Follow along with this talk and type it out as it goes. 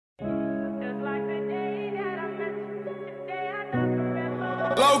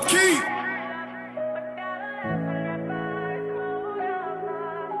Low key.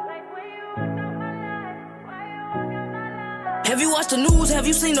 Have you watched the news? Have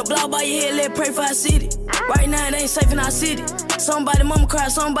you seen the block by your head? Let pray for our city. Right now it ain't safe in our city. Somebody mama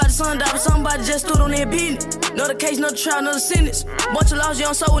cried, somebody son died, but somebody just stood on their business. Another case, another trial, another sentence. Bunch of lost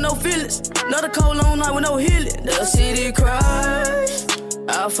young soul with no feelings. Another cold long night with no healing. The city cries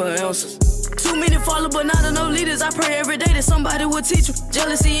out for answers. Too many follow, but not enough leaders. I pray every day that somebody will teach you.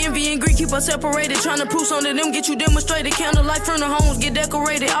 Jealousy, envy, and greed keep us separated. Trying to prove something to them, get you demonstrated. Candlelight from the homes, get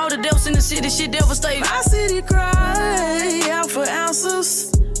decorated. All the deaths in the city, shit devastated. My city cry out for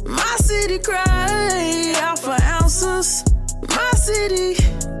answers. My city cry out for answers. My city,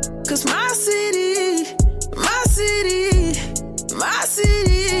 cause my city, my city, my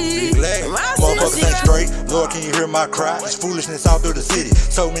city, motherfuckers ain't straight. Lord, can you hear my cry? It's foolishness all through the city.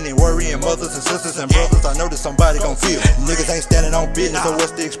 So many worrying mothers and sisters and brothers. I know that somebody gon' feel. Niggas ain't standing on business, so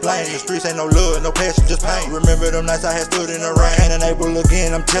what's to explain? The streets ain't no love, no passion, just pain. Remember them nights I had stood in the rain. Ain't able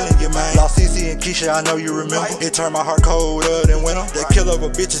again, I'm telling you, man. Lost Cece and Keisha, I know you remember. It turned my heart colder than winter. They kill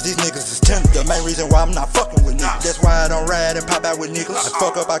over bitches, these niggas is tender. The main reason why I'm not fucking with niggas. That's why I don't ride and pop out with niggas. I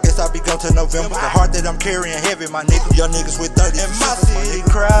fuck up, I guess I'll be gone till November. The heart that I'm carrying heavy, my niggas. Young niggas with 30 and my city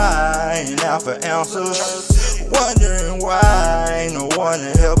crying out for answers. Wondering why ain't no one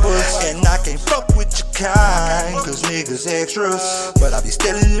to help us. And I can't fuck with your kind, cause niggas extras. But I be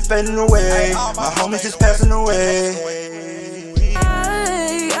stealing and fading away. My homies just passing away.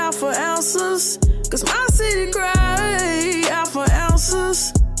 Cry out for answers. Cause my city cry out for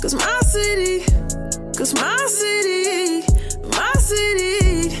answers. Cause my city, cause my city, my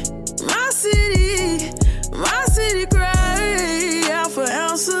city, my city, my city cry out for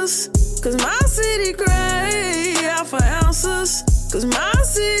answers. Cause my city cry out for answers. Cause my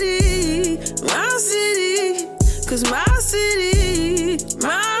city, cause my city,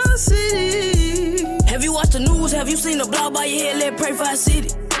 my city. Have you watched the news? Have you seen the block by your head? Let pray for our city.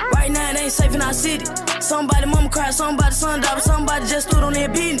 Right now it ain't safe in our city. Somebody mama cried, somebody son died, but somebody just stood on their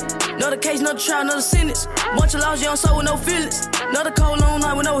business. Another case, another trial, another sentence. Bunch of lost young soul with no feelings. Another cold long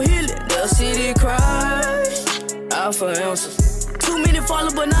night with no healing. The city cries out for answers. Too many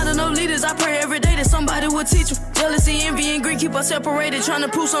follow, but not enough leaders. I pray every day that somebody will teach you. Jealousy, envy, and greed keep us separated. Trying to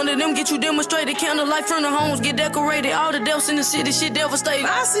prove something to them, get you demonstrated. Candlelight from the homes, get decorated. All the deaths in the city, shit devastated.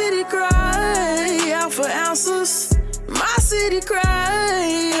 My city cry out for answers. My city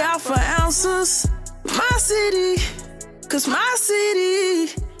cry out for answers. My city, cause my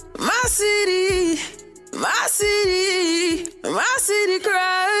city, my city, my city, my city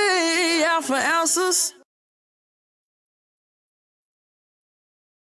cry out for answers.